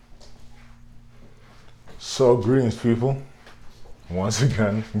So, greetings, people. Once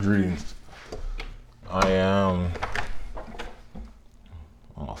again, greetings. I am.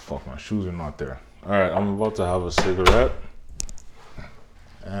 Oh, fuck, my shoes are not there. Alright, I'm about to have a cigarette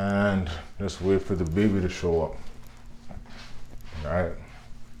and just wait for the baby to show up. Alright?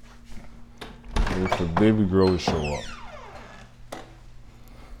 Wait for baby girl to show up.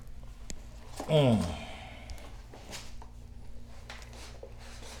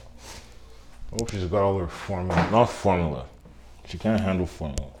 Hope she's got all her formula. Not formula. She can't handle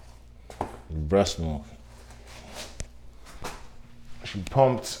formula. Breast milk. She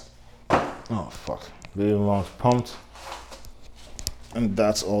pumped. Oh, fuck. Baby mom's pumped. And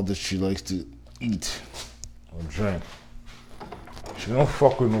that's all that she likes to eat or drink. She don't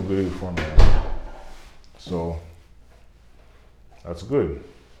fuck with no baby formula. So, that's good.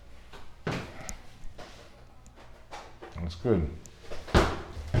 That's good.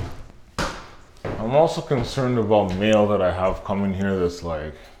 I'm also concerned about mail that I have coming here that's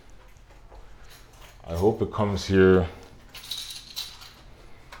like, I hope it comes here,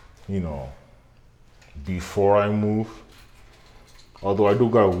 before I move. Although I do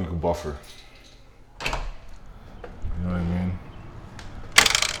got a week buffer. You know what I mean?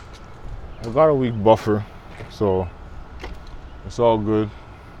 I got a week buffer, so it's all good.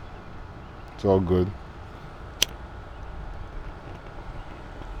 It's all good.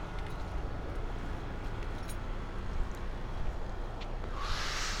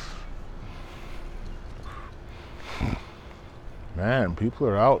 Man, people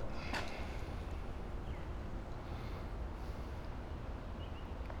are out.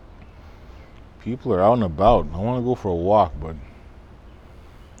 People are out and about. I want to go for a walk, but...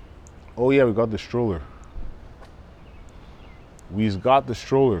 Oh yeah, we got the stroller. We've got the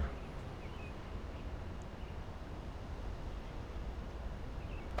stroller.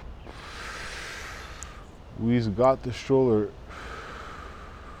 We've got the stroller.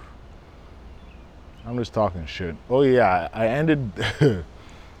 I'm just talking shit. Oh yeah, I ended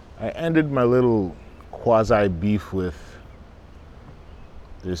I ended my little quasi beef with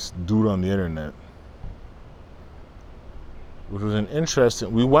this dude on the internet. Which was an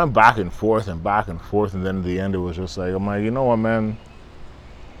interesting, we went back and forth, and then at the end it was just like, I'm like, you know what, man?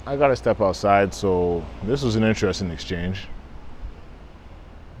 I gotta step outside, so this was an interesting exchange.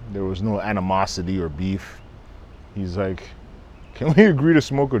 There was no animosity or beef. He's like, can we agree to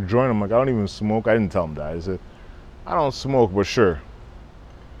smoke a joint? I'm like, I don't even smoke. I didn't tell him that. I said, I don't smoke, but sure.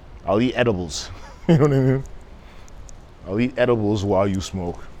 I'll eat edibles. You know what I mean? I'll eat edibles while you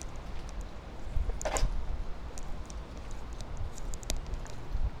smoke.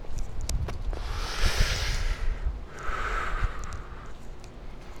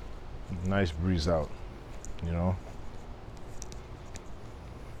 Nice breeze out, you know?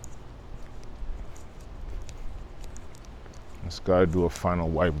 Just gotta do a final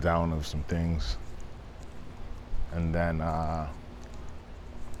wipe down of some things. And then,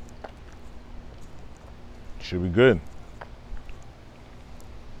 should be good.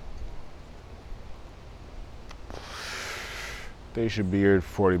 They should be here in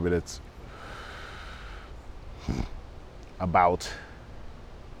 40 minutes. About.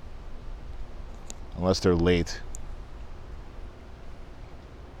 Unless they're late.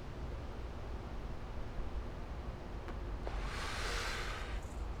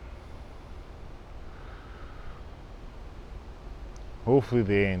 Hopefully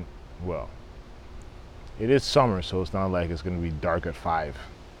they ain't, well, it is summer, so it's not like it's gonna be dark at 5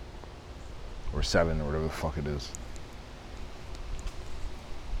 or 7 or whatever the fuck it is.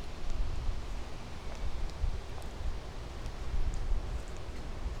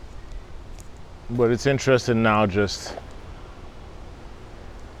 But it's interesting now, just,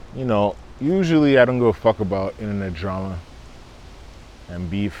 usually I don't give a fuck about internet drama and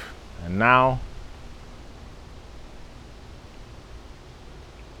beef. And now,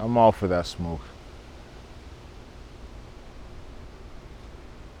 I'm all for that smoke.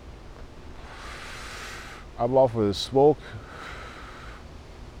 I'm all for the smoke.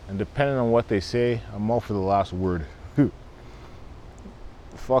 And depending on what they say, I'm all for the last word.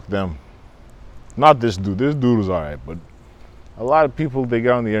 Fuck them. Not this dude. This dude was alright, but a lot of people, they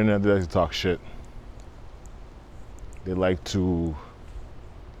get on the internet, they like to talk shit. They like to,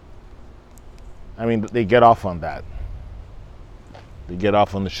 they get off on that. They get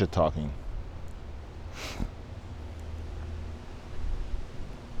off on the shit talking.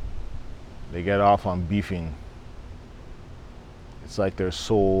 They get off on beefing. It's like their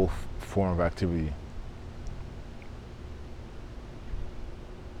sole form of activity.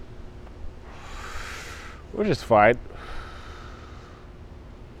 Which is fine.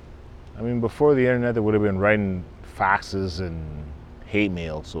 I mean, before the internet, they would have been writing faxes and hate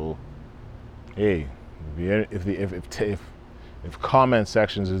mail. So, hey, if comment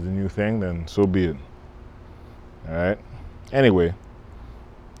sections is the new thing, then so be it. All right. Anyway,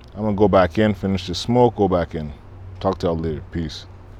 I'm gonna go back in, finish the smoke, go back in. Talk to y'all later. Peace.